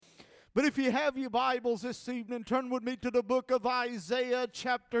But if you have your Bibles this evening, turn with me to the book of Isaiah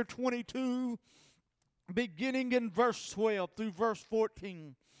chapter 22, beginning in verse 12 through verse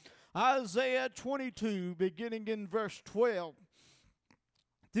 14. Isaiah 22, beginning in verse 12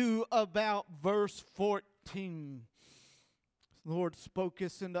 through about verse 14. The Lord spoke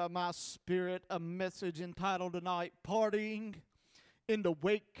us into my spirit a message entitled tonight, Partying in the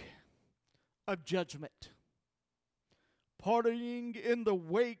Wake of Judgment. Partying in the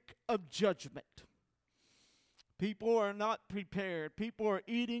wake of judgment. People are not prepared. People are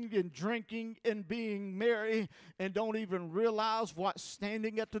eating and drinking and being merry and don't even realize what's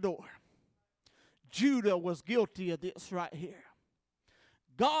standing at the door. Judah was guilty of this right here.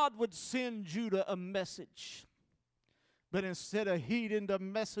 God would send Judah a message. But instead of heeding the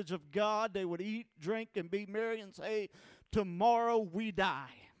message of God, they would eat, drink, and be merry and say, tomorrow we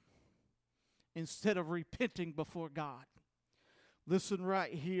die. Instead of repenting before God. Listen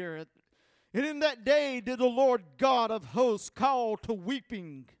right here. And in that day did the Lord God of hosts call to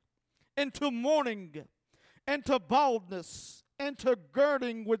weeping, and to mourning, and to baldness, and to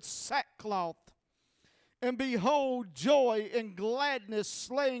girding with sackcloth. And behold, joy and gladness,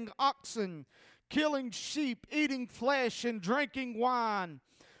 slaying oxen, killing sheep, eating flesh, and drinking wine.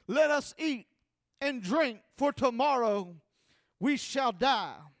 Let us eat and drink, for tomorrow we shall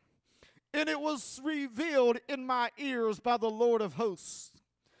die. And it was revealed in my ears by the Lord of hosts,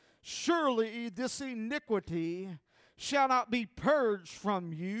 surely this iniquity shall not be purged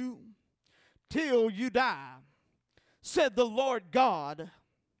from you till you die, said the Lord God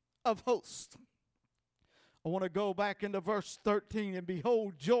of hosts. I want to go back into verse 13. And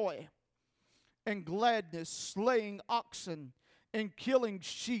behold, joy and gladness, slaying oxen and killing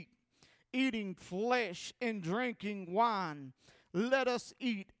sheep, eating flesh and drinking wine. Let us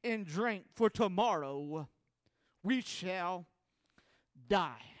eat and drink, for tomorrow we shall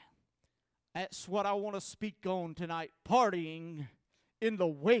die. That's what I want to speak on tonight, partying in the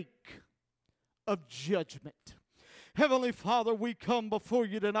wake of judgment. Heavenly Father, we come before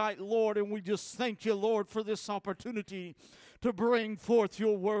you tonight, Lord, and we just thank you, Lord, for this opportunity to bring forth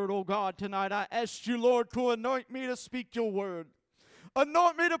your word, oh God, tonight. I ask you, Lord, to anoint me to speak your word.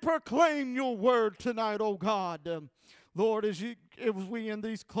 Anoint me to proclaim your word tonight, oh God. Lord, as we in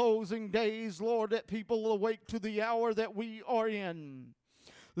these closing days, Lord, that people will awake to the hour that we are in.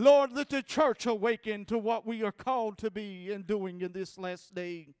 Lord, let the church awaken to what we are called to be and doing in this last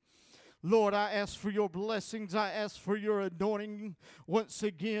day. Lord, I ask for your blessings. I ask for your anointing once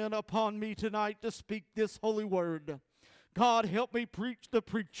again upon me tonight to speak this holy word. God, help me preach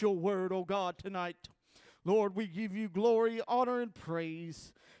your word, oh God, tonight. Lord, we give you glory, honor, and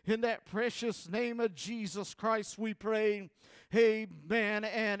praise. In that precious name of Jesus Christ we pray. Amen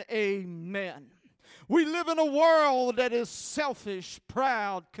and amen. We live in a world that is selfish,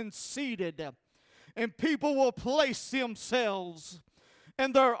 proud, conceited, and people will place themselves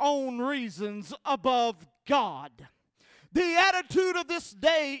and their own reasons above God. The attitude of this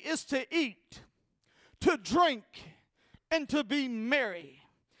day is to eat, to drink, and to be merry,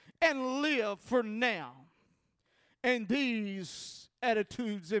 and live for now. And these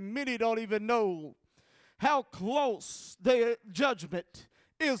attitudes, and many don't even know how close the judgment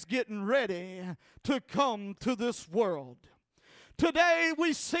is getting ready to come to this world. Today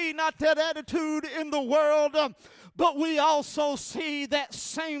we see not that attitude in the world, but we also see that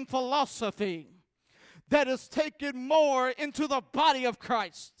same philosophy that is taken more into the body of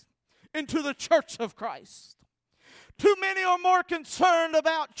Christ, into the church of Christ. Too many are more concerned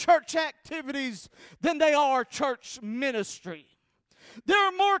about church activities than they are church ministry.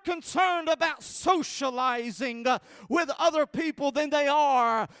 They're more concerned about socializing with other people than they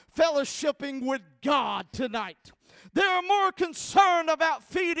are fellowshipping with God tonight. They're more concerned about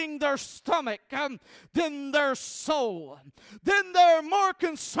feeding their stomach than their soul. Then they're more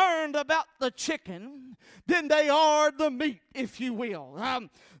concerned about the chicken than they are the meat, if you will.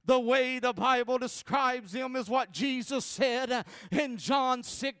 The way the Bible describes them is what Jesus said in John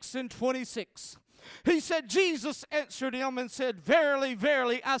 6:26. He said, Jesus answered him and said, verily,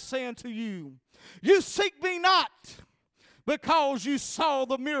 verily, I say unto you, you seek me not because you saw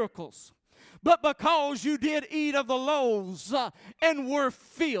the miracles, but because you did eat of the loaves and were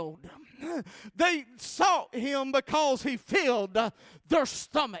filled. They sought him because he filled their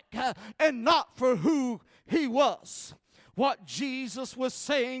stomach and not for who he was. What Jesus was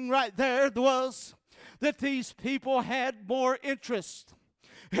saying right there was that these people had more interest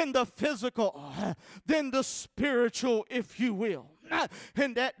in the physical than the spiritual, if you will.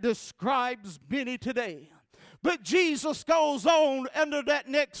 And that describes many today. But Jesus goes on under that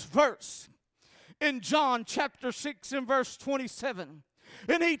next verse in John chapter 6 and verse 27.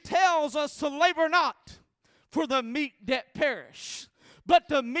 And he tells us to labor not for the meat that perish, but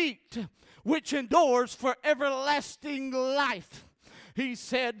the meat which endures for everlasting life. He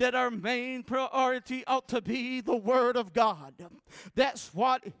said that our main priority ought to be the Word of God. That's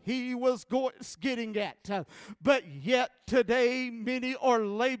what he was getting at. But yet today many are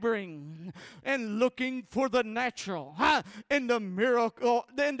laboring and looking for the natural and the miracle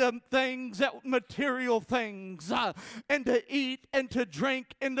and the things, that material things, and to eat and to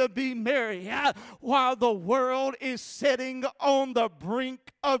drink and to be merry, while the world is sitting on the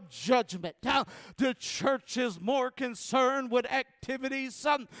brink of judgment. The church is more concerned with activities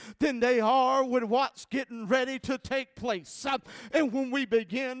than they are with what's getting ready to take place. And when we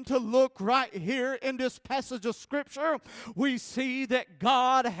begin to look right here in this passage of Scripture, we see that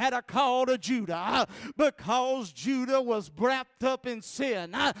God had a call to Judah because Judah was wrapped up in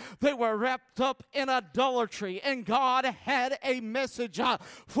sin. They were wrapped up in idolatry, and God had a message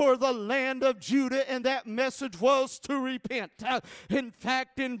for the land of Judah, and that message was to repent. In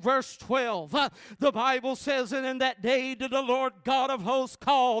fact, in verse 12, the Bible says, "And in that day did the Lord God of hosts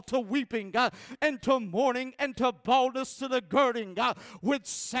call to weeping and to mourning and to baldness, to the girding with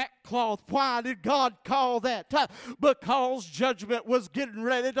sackcloth." Why did God call that? Because judgment was getting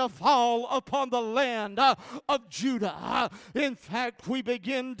ready to fall upon the land of Judah. In fact, we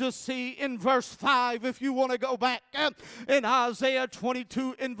begin to see in verse 5, if you want to go back, in Isaiah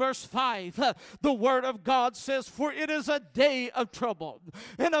 22 in verse 5, the Word of God says, "For it is a day of trouble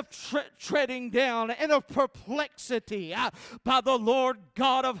and of treading down and of perplexity by the Lord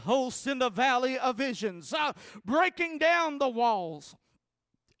God of hosts in the valley of visions, breaking down the walls,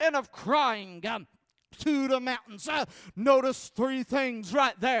 and of crying to the mountains." Notice three things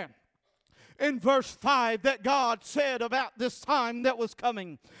right there in verse 5 that God said about this time that was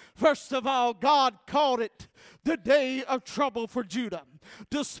coming. First of all, God called it the day of trouble for Judah.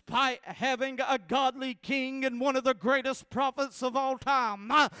 Despite having a godly king and one of the greatest prophets of all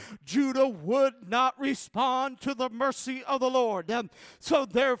time, Judah would not respond to the mercy of the Lord. So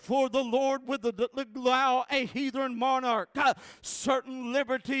therefore the Lord would allow a heathen monarch certain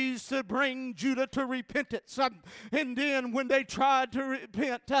liberties to bring Judah to repentance. And then when they tried to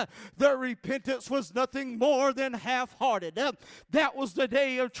repent, their repentance was nothing more than half-hearted. That was the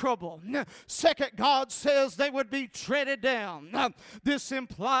day of trouble. Second, God says they would be treaded down. This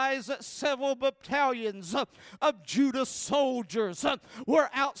implies that several battalions of Judah's soldiers were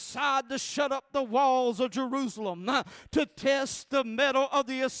outside to shut up the walls of Jerusalem to test the mettle of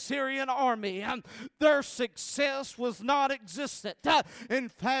the Assyrian army. Their success was not existent. In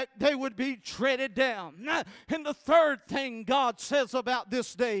fact, they would be treaded down. And the third thing God says about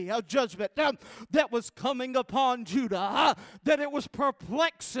this day of judgment that was coming upon Judah, that it was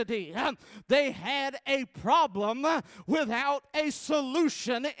perplexity. They had a problem without a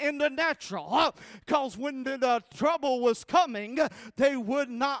solution in the natural, because when the trouble was coming, they would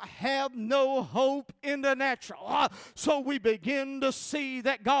not have no hope in the natural. So we begin to see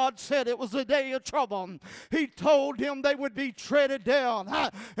that God said it was a day of trouble. He told him they would be treaded down,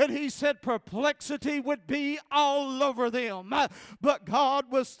 and he said perplexity would be all over them. But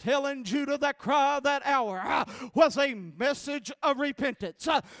God was telling Judah that cry of that hour was a message of repentance,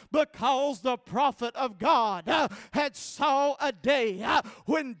 because the prophet of God had saw a day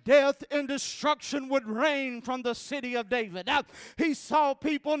when death and destruction would reign from the city of David. He saw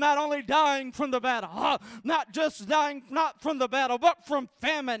people not only dying from the battle, not just dying not from the battle, but from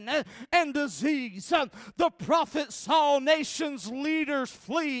famine and disease. The prophet saw nations' leaders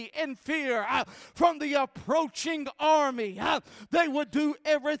flee in fear from the approaching army. They would do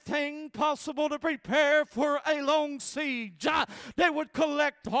everything possible to prepare for a long siege. They would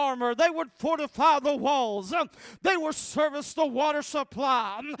collect armor. They would fortify the walls. They would service the water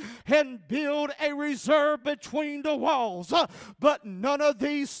supply and build a reserve between the walls. But none of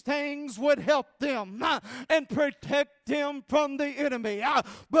these things would help them and protect them from the enemy,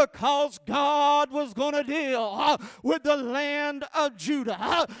 because God was going to deal with the land of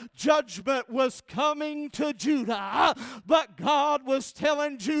Judah. Judgment was coming to Judah, but God was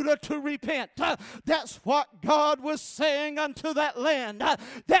telling Judah to repent. That's what God was saying unto that land.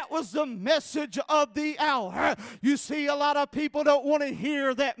 That was the message of the hour. You see, a lot of people don't want to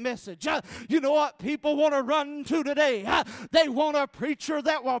hear that message. You know what people want to run to today? They want a preacher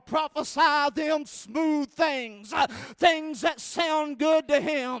that will prophesy them smooth things, things that sound good to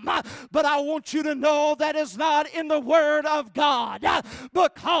him. But I want you to know that is not in the Word of God,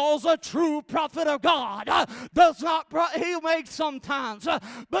 because a true prophet of God does not, he'll make sometimes,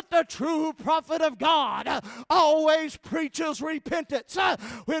 but the true prophet of God always preaches repentance.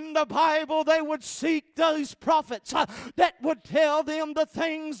 In the Bible, they would see speak those prophets that would tell them the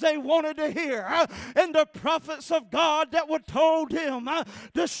things they wanted to hear, and the prophets of God that would told him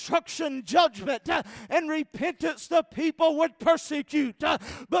destruction, judgment, and repentance the people would persecute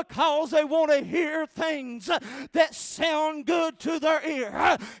because they want to hear things that sound good to their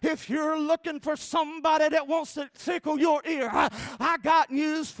ear. If you're looking for somebody that wants to tickle your ear, I got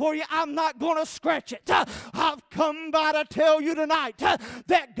news for you. I'm not going to scratch it. I've come by to tell you tonight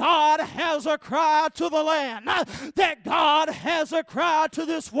that God has a cry to the land, that God has a cry to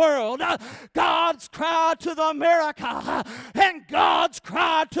this world, God's cry to the America, and God's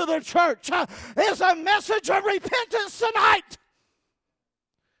cry to the church is a message of repentance tonight.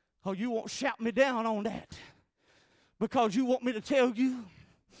 Oh, you won't shout me down on that because you want me to tell you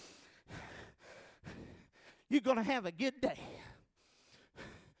you're going to have a good day.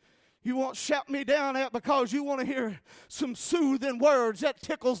 You won't shout me down at because you want to hear some soothing words that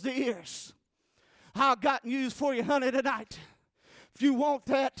tickles the ears. I've got news for you, honey, tonight. If you want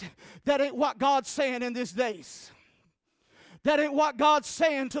that, that ain't what God's saying in these days. That ain't what God's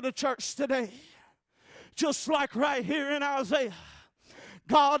saying to the church today. Just like right here in Isaiah,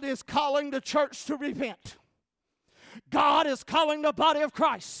 God is calling the church to repent. God is calling the body of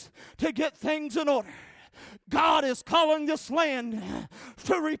Christ to get things in order. God is calling this land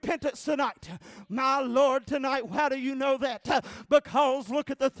to repentance tonight. My Lord, tonight, how do you know that? Because look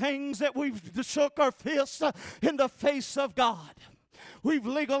at the things that we've shook our fists in the face of God. We've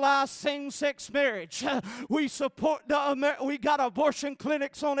legalized same-sex marriage. We support we got abortion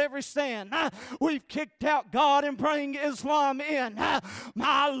clinics on every stand. We've kicked out God and bring Islam in.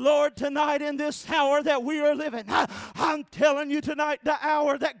 My Lord, tonight in this hour that we are living, I'm telling you tonight, the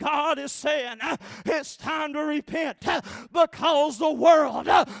hour that God is saying it's time to repent because the world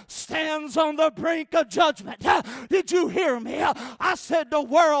stands on the brink of judgment. Did you hear me? I said the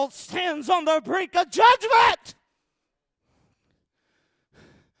world stands on the brink of judgment.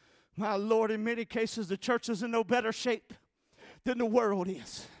 My Lord, in many cases, the church is in no better shape than the world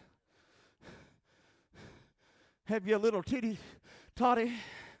is. Have you a little titty toddy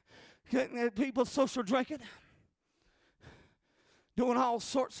getting people social drinking, doing all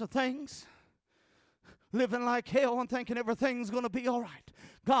sorts of things, living like hell and thinking everything's going to be all right.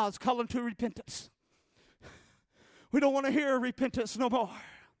 God's calling to repentance. We don't want to hear repentance no more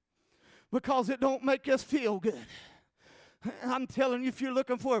because it don't make us feel good. I'm telling you, if you're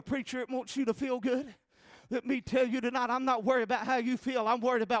looking for a preacher that wants you to feel good, let me tell you tonight, I'm not worried about how you feel. I'm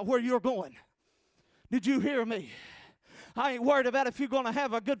worried about where you're going. Did you hear me? I ain't worried about if you're going to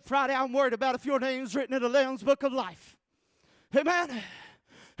have a Good Friday. I'm worried about if your name's written in the Lamb's Book of Life. Amen?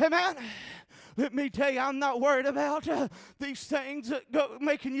 Amen? Let me tell you, I'm not worried about these things that go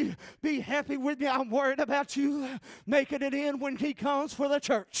making you be happy with me. I'm worried about you making it in when He comes for the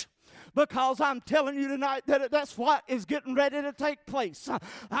church. Because I'm telling you tonight that that's what is getting ready to take place.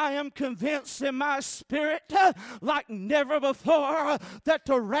 I am convinced in my spirit, like never before, that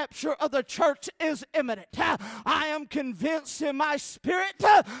the rapture of the church is imminent. I am convinced in my spirit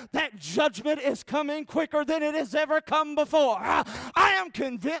that judgment is coming quicker than it has ever come before. I am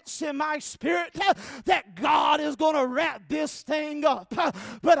convinced in my spirit that God is going to wrap this thing up.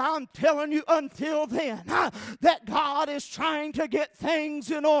 But I'm telling you, until then, that God is trying to get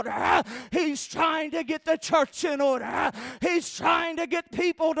things in order. He's trying to get the church in order. He's trying to get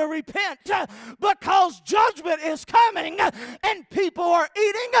people to repent because judgment is coming and people are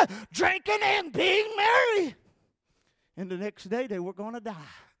eating, drinking, and being merry. And the next day they were going to die.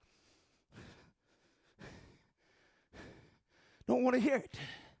 Don't want to hear it.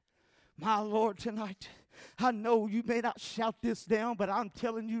 My Lord, tonight, I know you may not shout this down, but I'm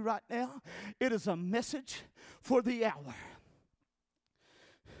telling you right now, it is a message for the hour.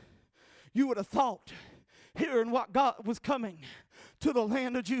 You would have thought, hearing what God was coming to the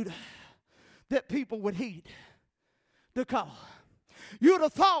land of Judah, that people would heed the call. You would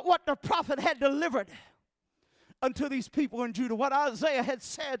have thought what the prophet had delivered unto these people in Judah, what Isaiah had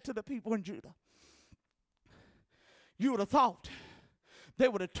said to the people in Judah. You would have thought they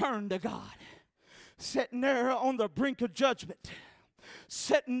would have turned to God, sitting there on the brink of judgment,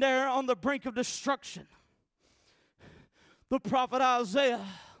 sitting there on the brink of destruction. The prophet Isaiah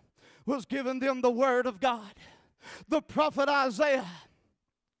was giving them the word of God. The prophet Isaiah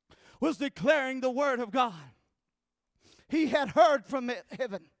was declaring the word of God. He had heard from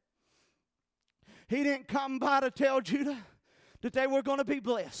heaven. He didn't come by to tell Judah that they were going to be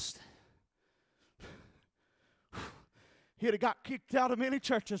blessed. He'd have got kicked out of many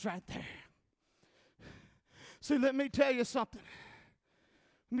churches right there. See, let me tell you something.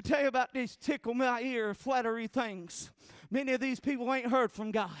 Let me tell you about these tickle my ear flattery things. Many of these people ain't heard from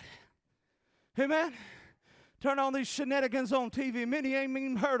God. Amen. Turn on these shenanigans on TV. Many ain't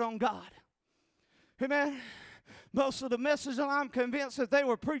even heard on God. Amen. Most of the message that I'm convinced that they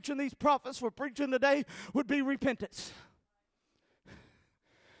were preaching, these prophets were preaching today, would be repentance.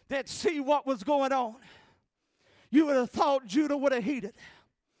 They'd see what was going on. You would have thought Judah would have heeded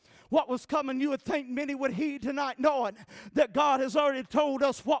what was coming. You would think many would heed tonight, knowing that God has already told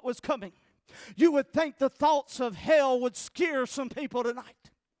us what was coming. You would think the thoughts of hell would scare some people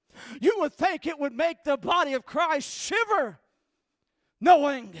tonight. You would think it would make the body of Christ shiver,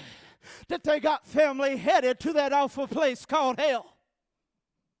 knowing that they got family headed to that awful place called hell.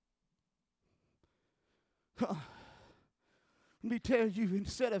 Let me tell you,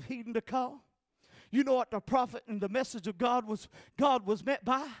 instead of heeding the call, you know what the prophet and the message of God was met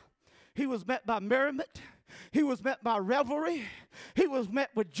by? He was met by merriment. He was met by revelry. He was met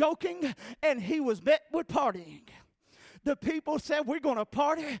with joking. And he was met with partying. The people said, we're going to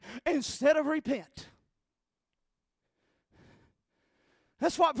party instead of repent.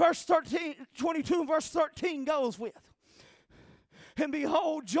 That's what verse 22 and verse 13 goes with. And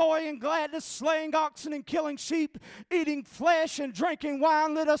behold, joy and gladness, slaying oxen and killing sheep, eating flesh and drinking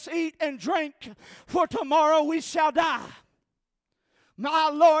wine. Let us eat and drink, for tomorrow we shall die. My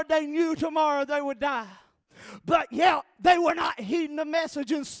Lord, they knew tomorrow they would die. But yet, they were not heeding the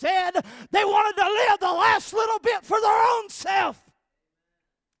message. Instead, they wanted to live the last little bit for their own self.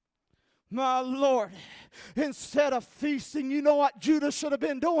 My Lord, instead of feasting, you know what Judah should have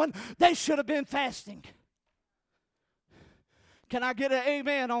been doing? They should have been fasting. Can I get an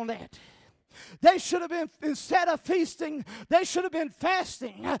amen on that? They should have been, instead of feasting, they should have been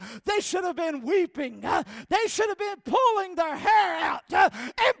fasting. They should have been weeping. They should have been pulling their hair out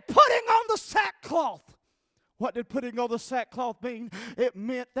and putting on the sackcloth. What did putting on the sackcloth mean? It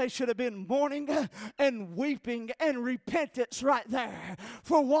meant they should have been mourning and weeping and repentance right there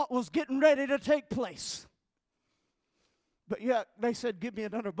for what was getting ready to take place. But yet they said, give me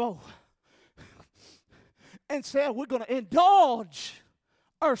another bowl. And said, we're going to indulge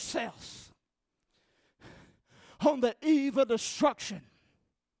ourselves on the eve of destruction.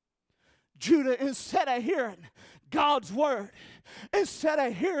 Judah, instead of hearing God's word, instead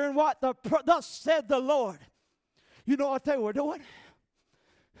of hearing what thus said the Lord, you know what they were doing?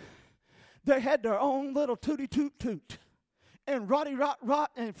 They had their own little tooty toot toot and roddy rot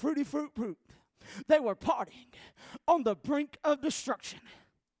rot and fruity fruit fruit. They were partying on the brink of destruction.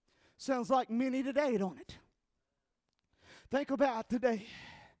 Sounds like many today, don't it? Think about today.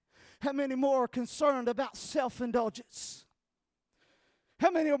 How many more are concerned about self-indulgence?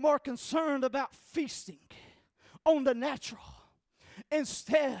 How many are more concerned about feasting on the natural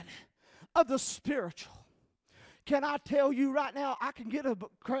instead of the spiritual? Can I tell you right now, I can get a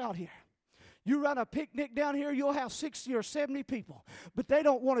crowd here. You run a picnic down here, you'll have 60 or 70 people. But they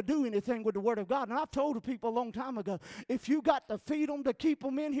don't want to do anything with the Word of God. And I've told the people a long time ago, if you got to feed them to keep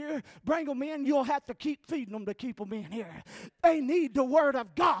them in here, bring them in, you'll have to keep feeding them to keep them in here. They need the Word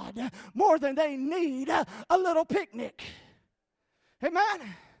of God more than they need a little picnic. Amen?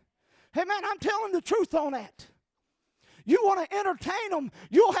 Amen, I'm telling the truth on that. You want to entertain them,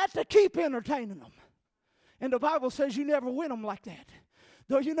 you'll have to keep entertaining them. And the Bible says you never win them like that.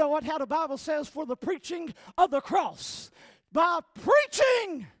 Though you know what? How the Bible says, for the preaching of the cross. By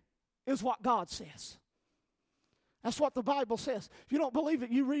preaching is what God says. That's what the Bible says. If you don't believe it,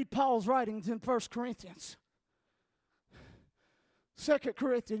 you read Paul's writings in 1 Corinthians. 2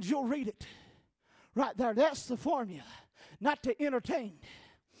 Corinthians, you'll read it. Right there, that's the formula. Not to entertain.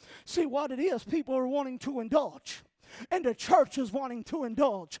 See what it is, people are wanting to indulge. And the church is wanting to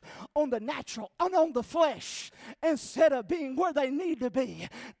indulge on the natural and on the flesh instead of being where they need to be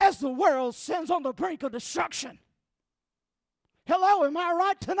as the world sends on the brink of destruction. Hello, am I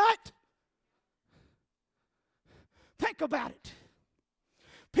right tonight? Think about it.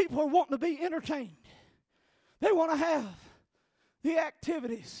 People are wanting to be entertained. They want to have the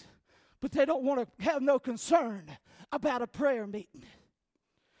activities, but they don't want to have no concern about a prayer meeting.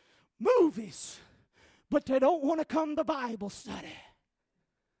 Movies, but they don't want to come to Bible study.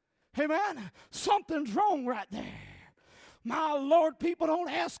 Amen? Something's wrong right there. My Lord, people don't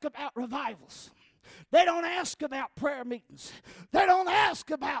ask about revivals. They don't ask about prayer meetings. They don't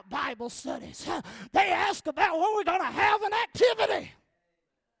ask about Bible studies. They ask about when we're going to have an activity.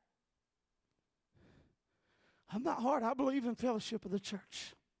 I'm not hard. I believe in fellowship of the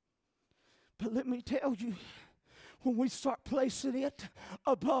church. But let me tell you, when we start placing it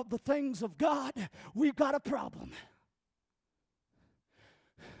above the things of God, we've got a problem.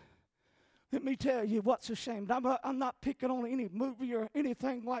 Let me tell you what's a shame. I'm not picking on any movie or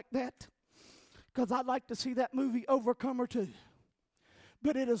anything like that, because I'd like to see that movie Overcomer too.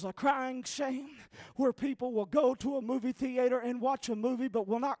 But it is a crying shame where people will go to a movie theater and watch a movie but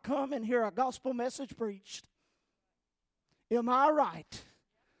will not come and hear a gospel message preached. Am I right?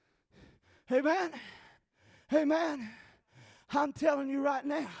 Amen? Amen? I'm telling you right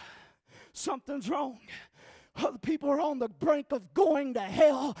now, something's wrong. Other people are on the brink of going to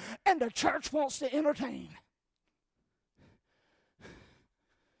hell, and the church wants to entertain.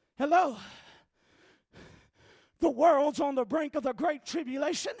 Hello? The world's on the brink of the great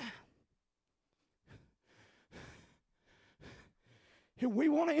tribulation. And we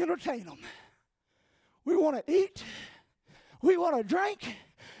want to entertain them. We want to eat. We want to drink.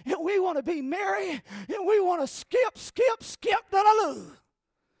 And we want to be merry. And we want to skip, da-da-loo.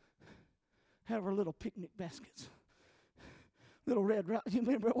 Have our little picnic baskets. Little Red Riding. You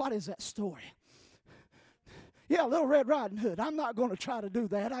remember, what is that story? Yeah, Little Red Riding Hood. I'm not going to try to do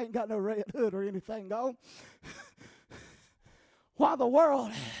that. I ain't got no red hood or anything, though. While the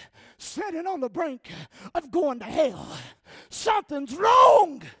world sitting on the brink of going to hell, something's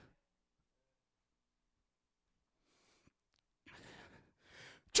wrong.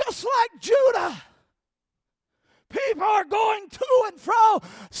 Just like Judah, people are going to and fro,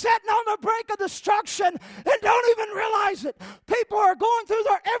 sitting on the brink of destruction and don't even realize it. People are going through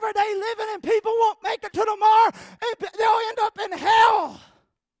their everyday living and people won't make it to tomorrow and they'll end up in hell.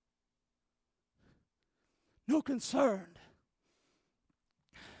 No concern.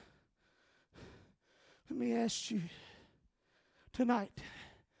 Let me ask you tonight,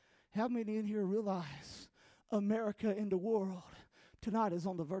 how many in here realize America and the world tonight is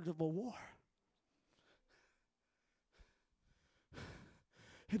on the verge of a war?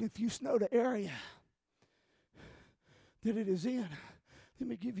 And if you know the area that it is in, let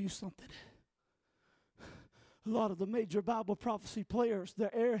me give you something. A lot of the major Bible prophecy players,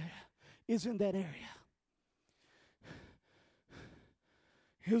 their area is in that area.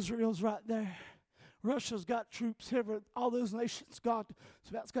 Israel's right there. Russia's got troops. All those nations, God's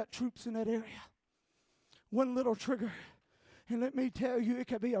got troops in that area. One little trigger, and let me tell you, it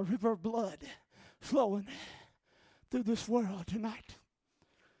could be a river of blood flowing through this world tonight.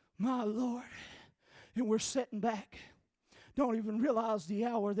 My Lord. And we're sitting back. Don't even realize the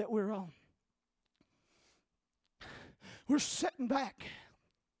hour that we're on. We're sitting back,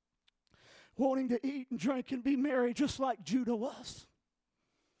 wanting to eat and drink and be merry just like Judah was.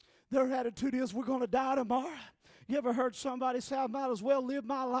 Their attitude is, we're going to die tomorrow. You ever heard somebody say, I might as well live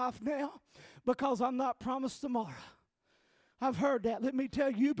my life now because I'm not promised tomorrow? I've heard that. Let me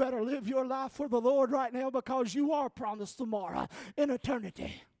tell you, you better live your life for the Lord right now because you are promised tomorrow in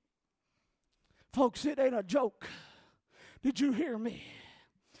eternity. Folks, it ain't a joke. Did you hear me?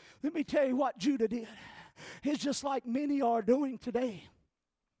 Let me tell you what Judah did. It's just like many are doing today.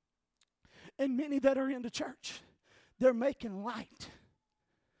 And many that are in the church, they're making light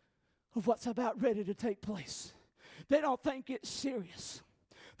of what's about ready to take place. They don't think it's serious.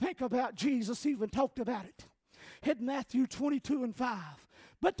 Think about Jesus even talked about it in Matthew 22:5.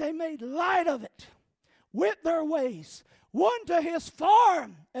 But they made light of it with their ways, one to his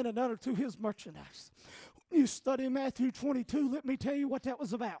farm and another to his merchandise. When you study Matthew 22, let me tell you what that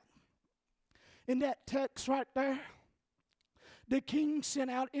was about. In that text right there, the king sent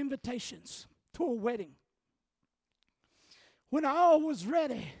out invitations to a wedding. When all was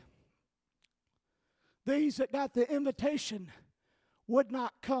ready, these that got the invitation would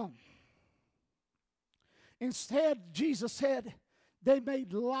not come. Instead, Jesus said they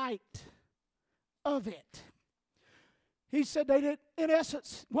made light of it. He said they did, in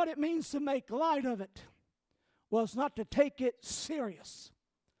essence, what it means to make light of it was not to take it serious,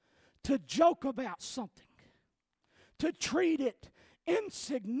 to joke about something, to treat it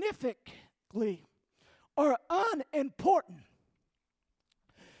insignificantly or unimportant.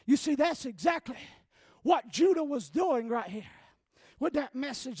 You see, that's exactly what Judah was doing right here with that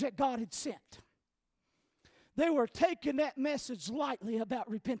message that God had sent. They were taking that message lightly about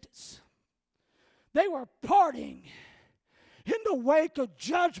repentance. They were partying in the wake of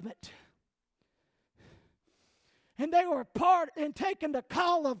judgment. And they were taking the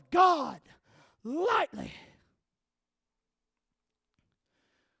call of God lightly.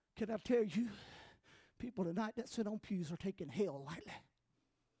 Can I tell you, people tonight that sit on pews are taking hell lightly.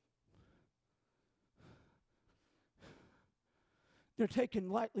 They're taking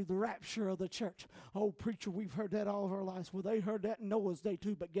lightly the rapture of the church. Oh, preacher, we've heard that all of our lives. Well, they heard that in Noah's day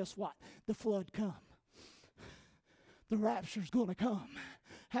too, but guess what? The flood come. The rapture's going to come.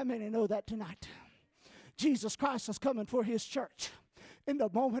 How many know that tonight? Jesus Christ is coming for his church in the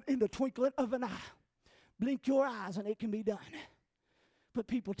moment, in the twinkling of an eye. Blink your eyes and it can be done. But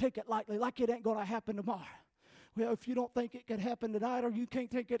people take it lightly, like it ain't going to happen tomorrow. Well, if you don't think it could happen tonight or you can't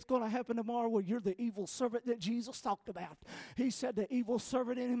think it's going to happen tomorrow, well, you're the evil servant that Jesus talked about. He said the evil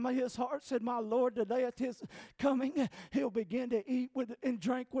servant in his heart said, my Lord, today at his coming, he'll begin to eat with and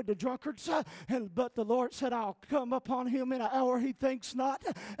drink with the drunkards. But the Lord said, I'll come upon him in an hour he thinks not,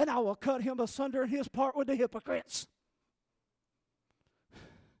 and I will cut him asunder in his part with the hypocrites.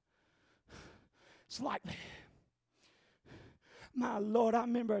 It's likely. My Lord, I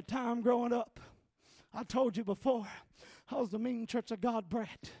remember a time growing up. I told you before, I was the mean Church of God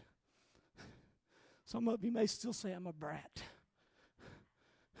brat. Some of you may still say I'm a brat.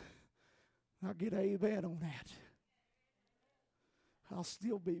 I'll get an amen on that. I'll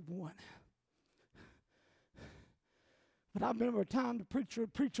still be one. But I remember a time the preacher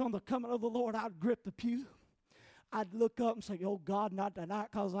would preach on the coming of the Lord. I'd grip the pew. I'd look up and say, oh God, not tonight,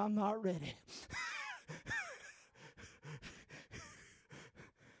 because I'm not ready.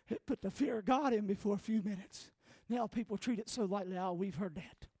 It put the fear of God in me for a few minutes. Now people treat it so lightly. Oh, we've heard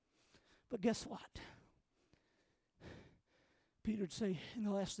that. But guess what? Peter would say, in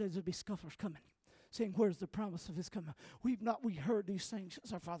the last days there'll be scoffers coming, saying, where's the promise of his coming? We heard these things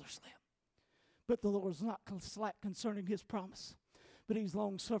since our father slept. But the Lord is not slack concerning his promise, but he's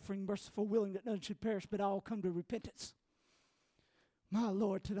long-suffering, merciful, willing that none should perish, but all come to repentance. My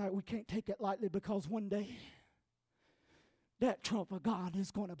Lord, tonight we can't take it lightly, because one day that trump of God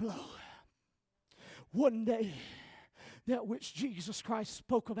is going to blow. One day, that which Jesus Christ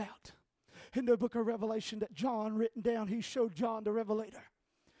spoke about in the book of Revelation that John written down, he showed John the Revelator,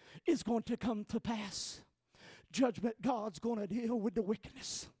 is going to come to pass. Judgment, God's going to deal with the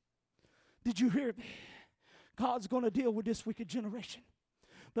wickedness. Did you hear me? God's going to deal with this wicked generation.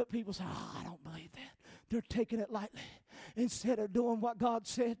 But people say, I don't believe that. They're taking it lightly. Instead of doing what God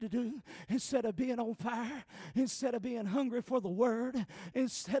said to do, instead of being on fire, instead of being hungry for the word,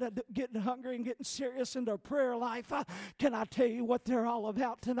 instead of getting hungry and getting serious in their prayer life, can I tell you what they're all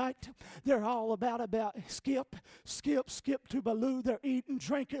about tonight? They're all about skip to Baloo. They're eating,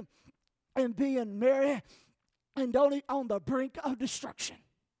 drinking, and being merry, and only on the brink of destruction.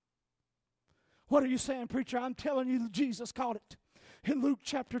 What are you saying, preacher? I'm telling you, Jesus called it. In Luke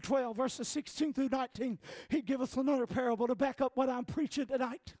chapter 12, verses 16 through 19, he gives us another parable to back up what I'm preaching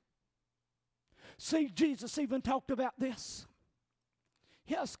tonight. See, Jesus even talked about this.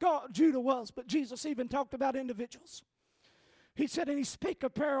 Yes, Judah was, but Jesus even talked about individuals. He said, and he spake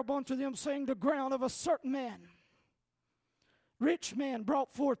a parable unto them, saying, the ground of a certain man, rich man,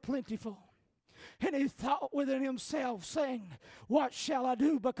 brought forth plentiful. And he thought within himself, saying, what shall I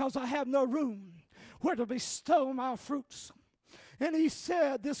do, because I have no room where to bestow my fruits? And he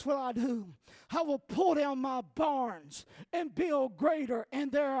said, this will I do. I will pull down my barns and build greater,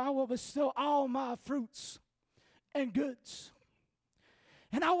 and there I will bestow all my fruits and goods.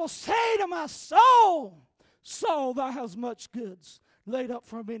 And I will say to my soul, soul, thou hast much goods laid up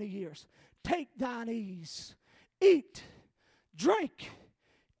for many years. Take thine ease, eat, drink,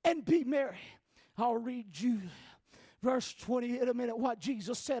 and be merry. I'll read you verse 20 in a minute, what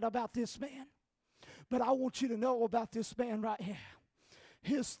Jesus said about this man. But I want you to know about this man right here.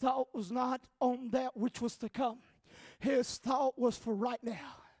 His thought was not on that which was to come. His thought was for right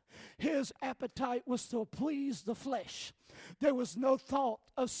now. His appetite was to please the flesh. There was no thought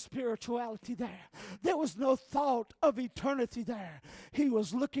of spirituality there. There was no thought of eternity there. He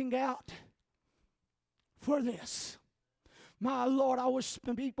was looking out for this. My Lord, I wish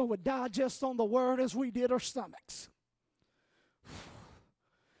people would digest on the word as we did our stomachs.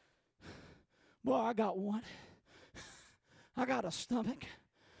 Boy, I got one. I got a stomach.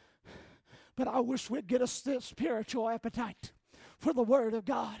 But I wish we'd get a spiritual appetite for the word of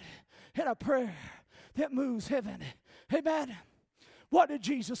God and a prayer that moves heaven. Amen. What did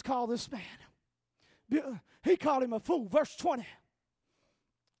Jesus call this man? He called him a fool. Verse 20.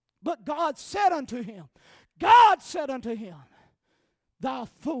 But God said unto him, thou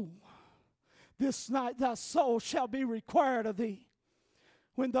fool, this night thy soul shall be required of thee.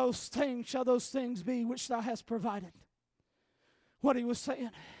 When those things shall those things be which thou hast provided. What he was saying,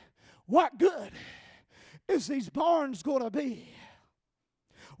 what good is these barns going to be?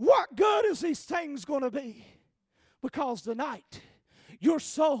 What good is these things going to be? Because tonight, your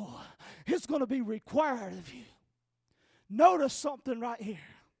soul is going to be required of you. Notice something right here.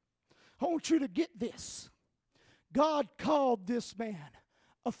 I want you to get this. God called this man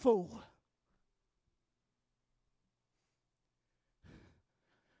a fool.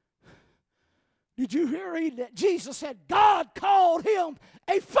 Did you hear read that? Jesus said God called him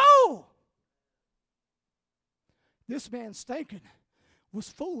a fool. This man's thinking was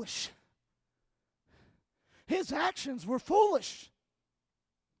foolish. His actions were foolish.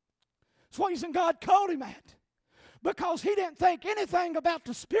 That's what he's saying God called him at. because he didn't think anything about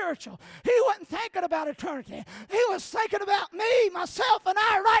the spiritual. He wasn't thinking about eternity. He was thinking about me, myself, and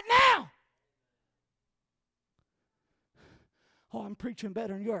I right now. Oh, I'm preaching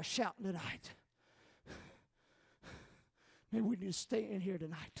better than you're shouting tonight. Maybe we need to stay in here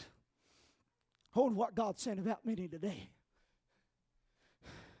tonight. Hold what God's saying about me today.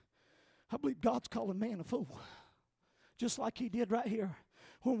 I believe God's calling man a fool. Just like he did right here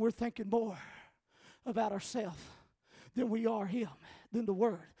when we're thinking more about ourselves than we are him, than the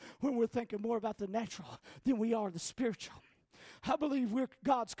word. When we're thinking more about the natural than we are the spiritual. I believe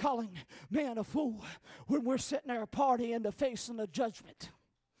God's calling man a fool when we're sitting there partying the facing the judgment.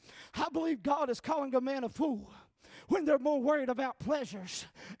 I believe God is calling a man a fool when they're more worried about pleasures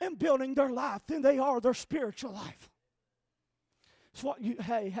and building their life than they are their spiritual life. It's what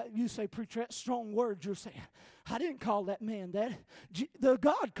you say, preacher, that's strong words you're saying. I didn't call that man that. The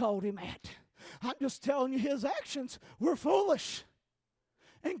God called him that. I'm just telling you his actions were foolish.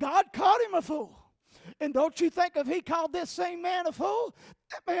 And God called him a fool. And don't you think if he called this same man a fool,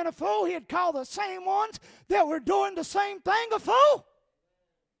 that man a fool, he'd call the same ones that were doing the same thing a fool?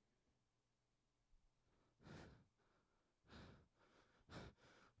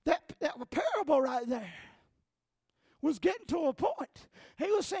 That parable right there was getting to a point.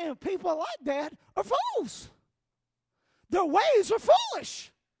 He was saying people like that are fools. Their ways are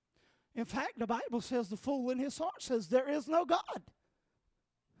foolish. In fact, the Bible says the fool in his heart says there is no God.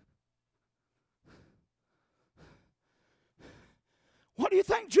 What do you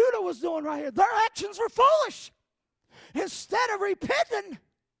think Judah was doing right here? Their actions were foolish. Instead of repenting,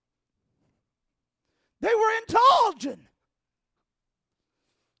 they were indulging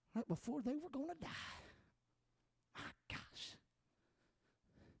right before they were going to die. My gosh,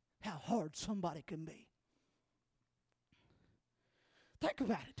 how hard somebody can be. Think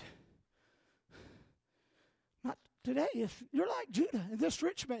about it. Not today, if you're like Judah and this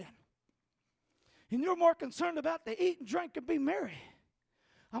rich man, and you're more concerned about the eat and drink and be merry,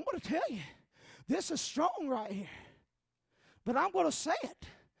 I'm going to tell you, this is strong right here. But I'm going to say it.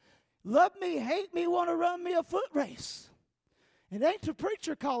 Love me, hate me, want to run me a foot race. It ain't the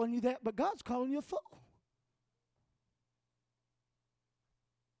preacher calling you that, but God's calling you a fool.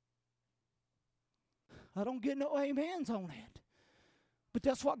 I don't get no amens on that. But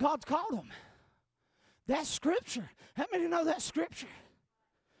that's what God's called them. That's Scripture. How many know that's Scripture?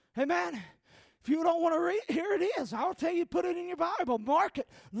 Amen. If you don't want to read, here it is. I'll tell you, put it in your Bible. Mark it.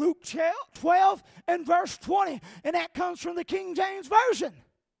 Luke 12 and verse 20. And that comes from the King James Version.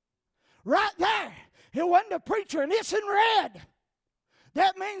 Right there. It wasn't a preacher, and it's in red.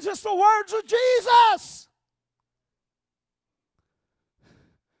 That means it's the words of Jesus.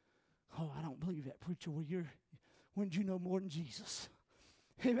 Oh, I don't believe that, preacher. Well, when did you know more than Jesus?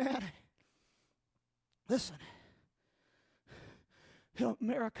 Amen. Listen.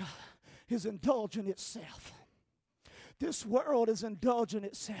 America is indulging itself. This world is indulging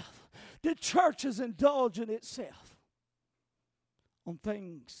itself. The church is indulging itself on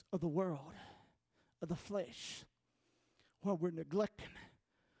things of the world, of the flesh, while we're neglecting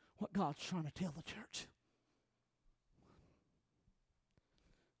what God's trying to tell the church.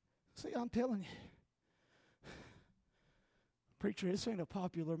 See, I'm telling you, preacher, this ain't a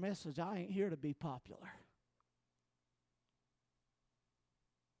popular message. I ain't here to be popular.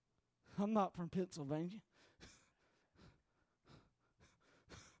 I'm not from Pennsylvania.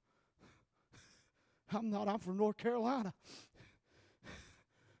 I'm from North Carolina.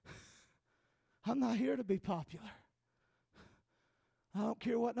 I'm not here to be popular. I don't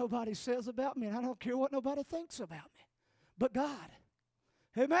care what nobody says about me, and I don't care what nobody thinks about me. But God.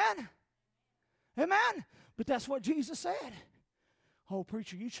 Amen? Amen? But that's what Jesus said. Oh,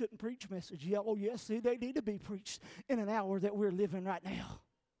 preacher, you shouldn't preach message. Yeah, oh, yes, see, they need to be preached in an hour that we're living right now.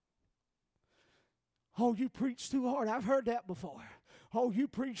 Oh, you preach too hard. I've heard that before. Oh, you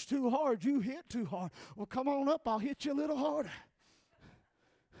preach too hard. You hit too hard. Well, come on up. I'll hit you a little harder.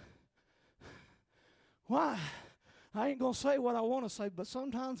 Why? I ain't going to say what I want to say, but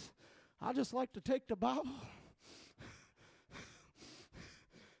sometimes I just like to take the Bible.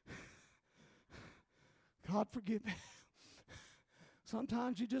 God forgive me.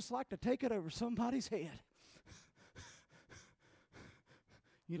 Sometimes you just like to take it over somebody's head.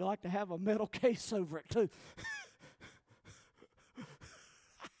 You'd like to have a metal case over it too.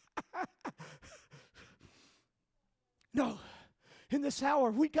 No, in this hour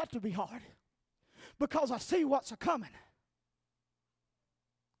we got to be hard because I see what's a-coming.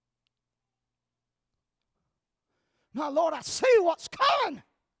 My Lord, I see what's coming.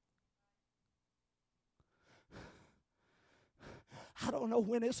 I don't know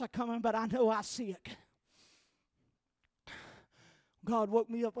when it's a-coming, but I know I see it. God woke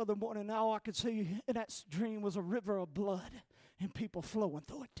me up other morning, and all I could see in that dream was a river of blood and people flowing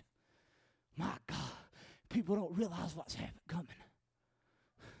through it. My God, people don't realize what's coming.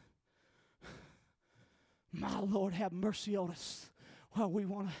 My Lord, have mercy on us while we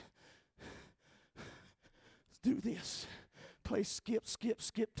want to do this. Play skip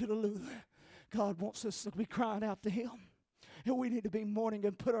to the loo. God wants us to be crying out to Him. And we need to be mourning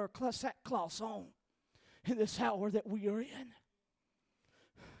and put our sackcloths on in this hour that we are in.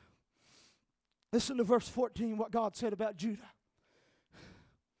 Listen to verse 14, what God said about Judah.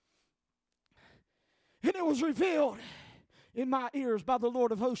 And it was revealed in my ears by the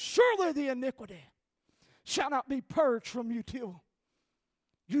Lord of hosts, surely the iniquity shall not be purged from you till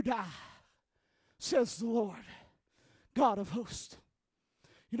you die, says the Lord, God of hosts.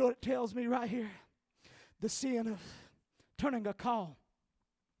 You know what it tells me right here? The sin of turning a call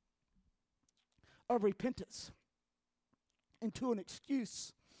of repentance into an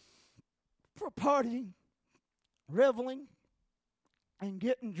excuse for partying, reveling, and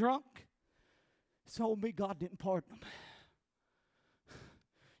getting drunk. It's told me God didn't pardon them.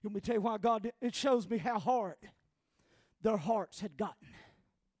 Let me tell you why God did. It shows me how hard their hearts had gotten.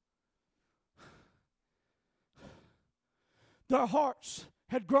 Their hearts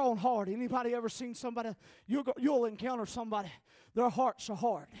had grown hard. Anybody ever seen somebody? You'll encounter somebody. Their hearts are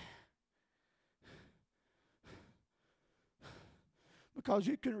hard. Because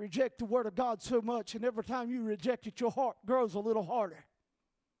you can reject the Word of God so much, and every time you reject it, your heart grows a little harder.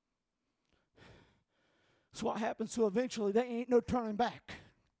 So what happens? So eventually, there ain't no turning back.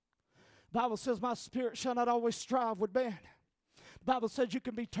 The Bible says, my spirit shall not always strive with man. The Bible says you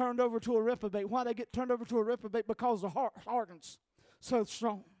can be turned over to a reprobate. Why they get turned over to a reprobate? Because the heart hardens so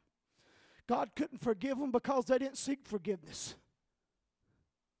strong. God couldn't forgive them because they didn't seek forgiveness.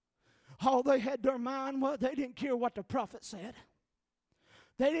 All they had their mind was, they didn't care what the prophet said.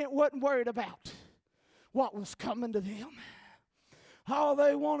 They wasn't worried about what was coming to them. All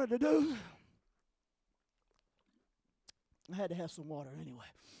they wanted to do, I had to have some water anyway,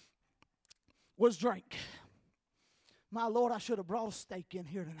 was drink. My Lord, I should have brought a steak in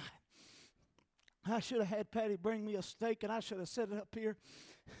here tonight. I should have had Patty bring me a steak, and I should have set it up here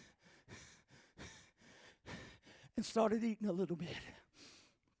and started eating a little bit.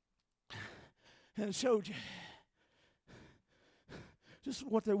 And it showed you just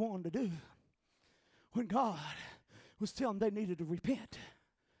what they wanted to do when God was telling them they needed to repent.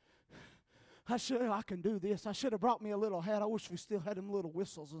 I can do this. I should have brought me a little hat. I wish we still had them little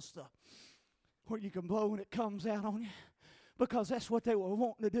whistles and stuff where you can blow and it comes out on you. Because that's what they were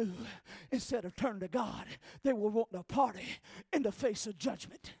wanting to do. Instead of turn to God, they were wanting to party in the face of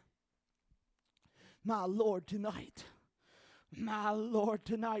judgment. My Lord, tonight,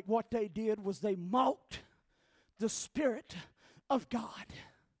 what they did was they mocked the Spirit of God.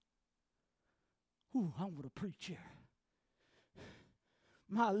 Ooh, I'm going to preach here.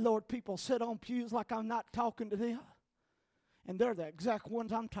 My Lord, people sit on pews like I'm not talking to them, and they're the exact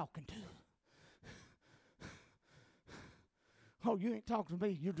ones I'm talking to. Oh, you ain't talking to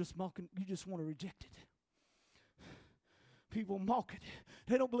me. You're just mocking. You just want to reject it. People mock it.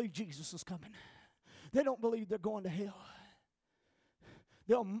 They don't believe Jesus is coming. They don't believe they're going to hell.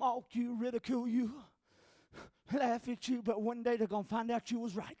 They'll mock you, ridicule you, laugh at you, but one day they're going to find out you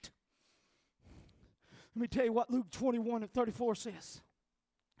was right. Let me tell you what Luke 21:34 says.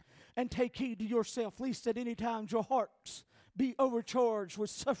 And take heed to yourself, lest at any time your hearts be overcharged with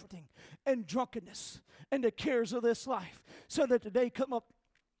suffering and drunkenness and the cares of this life, so that the day come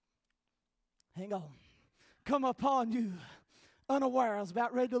upon you unaware. I was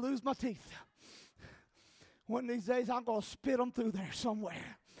about ready to lose my teeth. One of these days I'm going to spit them through there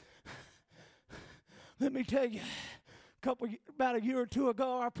somewhere. Let me tell you, about a year or two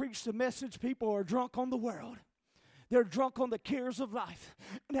ago, I preached a message, people are drunk on the world. They're drunk on the cares of life.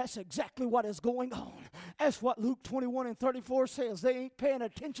 And that's exactly what is going on. That's what Luke 21:34 says. They ain't paying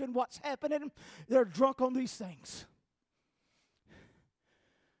attention what's happening. They're drunk on these things.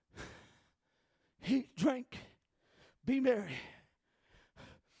 Eat, drink, be merry.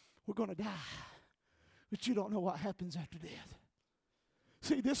 We're going to die. But you don't know what happens after death.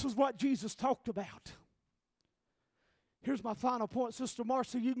 See, this is what Jesus talked about. Here's my final point. Sister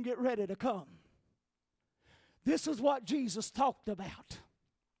Marcy, you can get ready to come. This is what Jesus talked about.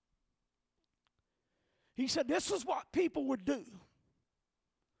 He said this is what people would do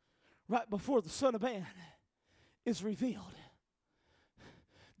right before the Son of Man is revealed.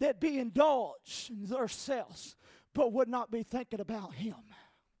 They'd be indulged in themselves, but would not be thinking about Him.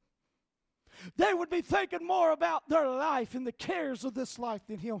 They would be thinking more about their life and the cares of this life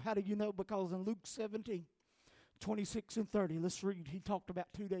than Him. How do you know? Because in Luke 17, 26 and 30. Let's read. He talked about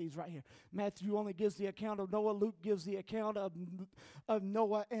 2 days right here. Matthew only gives the account of Noah. Luke gives the account of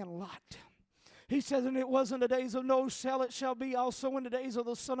Noah and Lot. He says, and it was in the days of Noah, shall it shall be also in the days of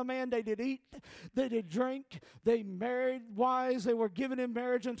the Son of Man. They did eat, they did drink, they married wives, they were given in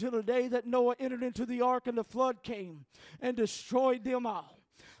marriage until the day that Noah entered into the ark, and the flood came and destroyed them all.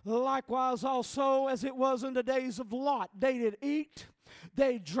 Likewise also as it was in the days of Lot, they did eat,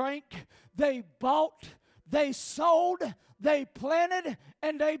 they drank, they bought, they sold, they planted,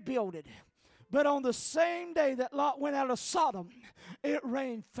 and they builded. But on the same day that Lot went out of Sodom, it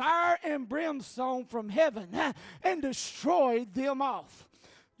rained fire and brimstone from heaven and destroyed them off.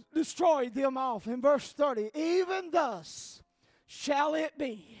 Destroyed them off. In verse 30, even thus shall it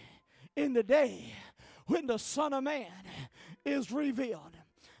be in the day when the Son of Man is revealed.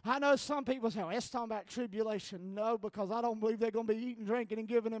 I know some people say, well, it's talking about tribulation. No, because I don't believe they're going to be eating, drinking, and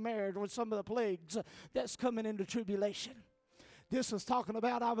giving in marriage with some of the plagues that's coming into tribulation. This is talking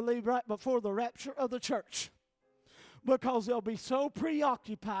about, I believe, right before the rapture of the church. Because they'll be so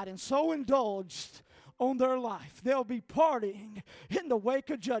preoccupied and so indulged on their life. They'll be partying in the wake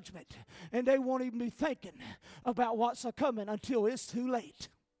of judgment. And they won't even be thinking about what's coming until it's too late.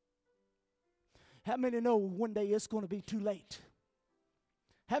 How many know one day it's going to be too late?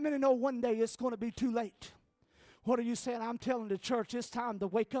 How many know one day it's going to be too late? What are you saying? I'm telling the church it's time to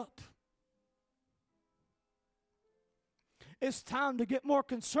wake up. It's time to get more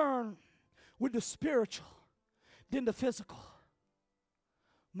concerned with the spiritual than the physical.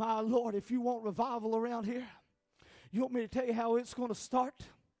 My Lord, if you want revival around here, you want me to tell you how it's going to start?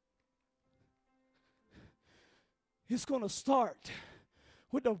 It's going to start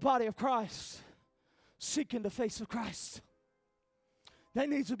with the body of Christ seeking the face of Christ. There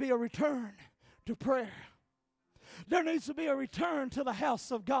needs to be a return to prayer. There needs to be a return to the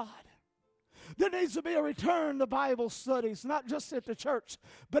house of God. There needs to be a return to Bible studies, not just at the church,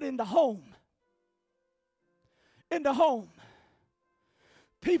 but in the home. In the home.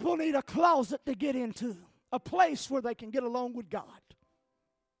 People need a closet to get into, a place where they can get along with God.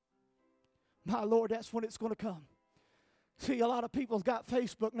 My Lord, that's when it's going to come. See, a lot of people's got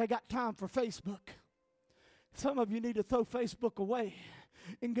Facebook and they got time for Facebook. Some of you need to throw Facebook away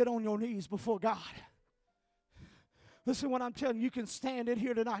and get on your knees before God. Listen, what I'm telling you, you can stand in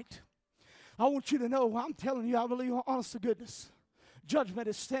here tonight. I want you to know, I'm telling you, I believe, honest to goodness, judgment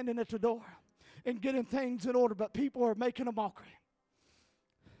is standing at the door and getting things in order, but people are making a mockery.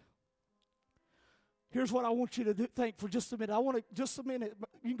 Here's what I want you to think for just a minute.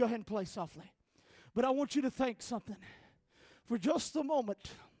 You can go ahead and play softly. But I want you to think something. For just a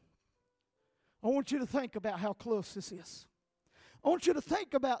moment, I want you to think about how close this is. I want you to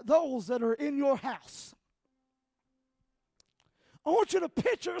think about those that are in your house. I want you to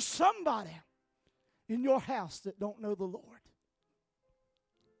picture somebody in your house that don't know the Lord.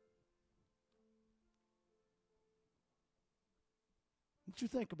 I want you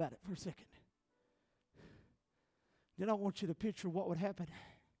to think about it for a second. Then I want you to picture what would happen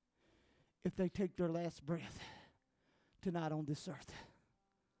if they take their last breath tonight on this earth.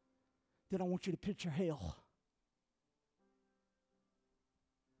 Then I want you to picture hell.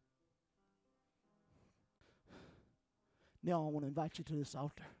 Now I want to invite you to this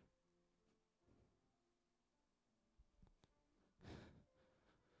altar.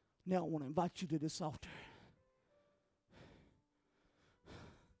 Now I want to invite you to this altar.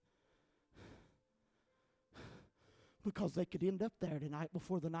 Because they could end up there tonight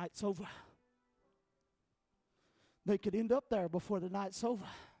before the night's over. They could end up there before the night's over.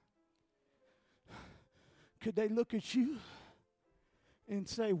 Could they look at you and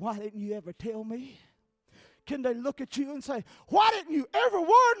say, why didn't you ever tell me? Can they look at you and say, why didn't you ever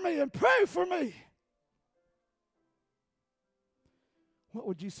warn me and pray for me? What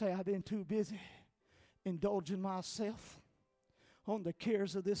would you say? I've been too busy indulging myself on the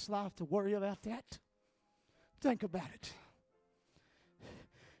cares of this life to worry about that. Think about it.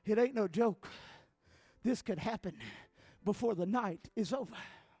 It ain't no joke. This could happen before the night is over,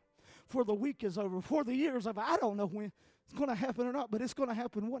 before the week is over, before the year is over. I don't know when it's going to happen or not, but it's going to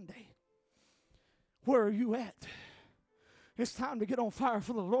happen one day. Where are you at? It's time to get on fire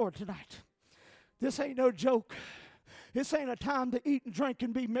for the Lord tonight. This ain't no joke. This ain't a time to eat and drink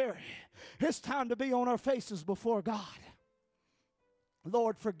and be merry. It's time to be on our faces before God.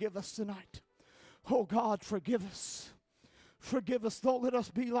 Lord, forgive us tonight. Oh God, forgive us. Forgive us. Don't let us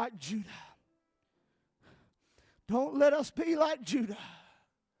be like Judah. Don't let us be like Judah.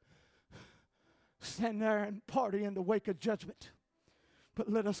 Stand there and party in the wake of judgment.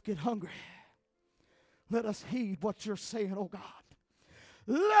 But let us get hungry. Let us heed what you're saying, oh God.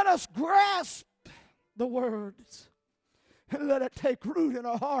 Let us grasp the words and let it take root in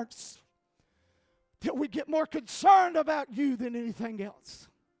our hearts till we get more concerned about you than anything else.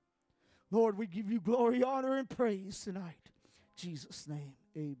 Lord, we give you glory, honor, and praise tonight. In Jesus' name,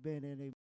 amen and amen.